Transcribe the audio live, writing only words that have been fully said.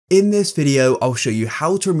In this video, I'll show you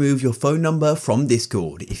how to remove your phone number from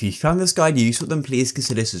Discord. If you found this guide useful, then please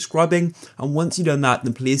consider subscribing, and once you've done that,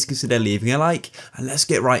 then please consider leaving a like, and let's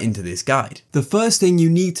get right into this guide. The first thing you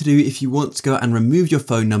need to do if you want to go and remove your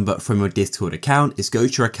phone number from your Discord account is go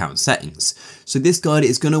to your account settings. So this guide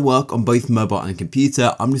is going to work on both mobile and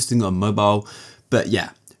computer. I'm just doing it on mobile, but yeah.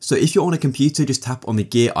 So if you're on a computer, just tap on the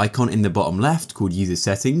gear icon in the bottom left called user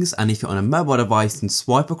settings. And if you're on a mobile device, then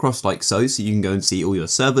swipe across like so you can go and see all your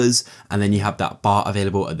servers. And then you have that bar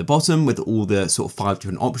available at the bottom with all the sort of 5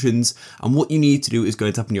 different options. And what you need to do is go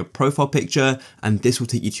and tap on your profile picture, and this will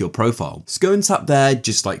take you to your profile. So go and tap there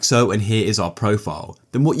just like so, and here is our profile.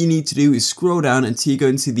 Then what you need to do is scroll down until you go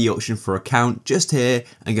and see the option for account just here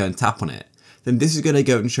and go and tap on it. Then this is going to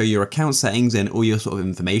go and show your account settings and all your sort of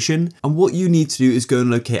information. And what you need to do is go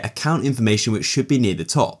and locate account information, which should be near the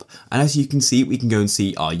top. And as you can see, we can go and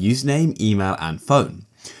see our username, email, and phone.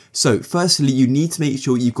 So firstly, you need to make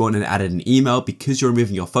sure you've gone and added an email. Because you're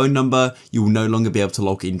removing your phone number, you will no longer be able to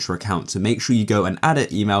log into your account. So make sure you go and add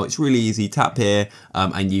an email. It's really easy. Tap here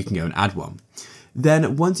and you can go and add one.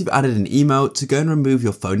 Then once you've added an email, to go and remove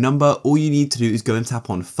your phone number, all you need to do is go and tap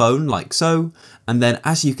on phone like so. And then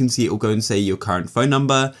as you can see, it will go and say your current phone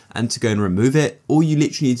number, and to go and remove it, all you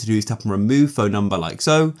literally need to do is tap on remove phone number like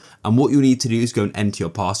so. And what you'll need to do is go and enter your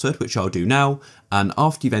password, which I'll do now. And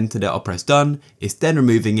after you've entered it, I'll press done. It's then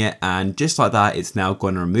removing it, and just like that, it's now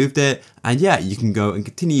gone and removed it. And yeah, you can go and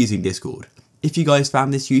continue using Discord. If you guys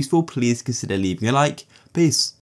found this useful, please consider leaving a like. Peace.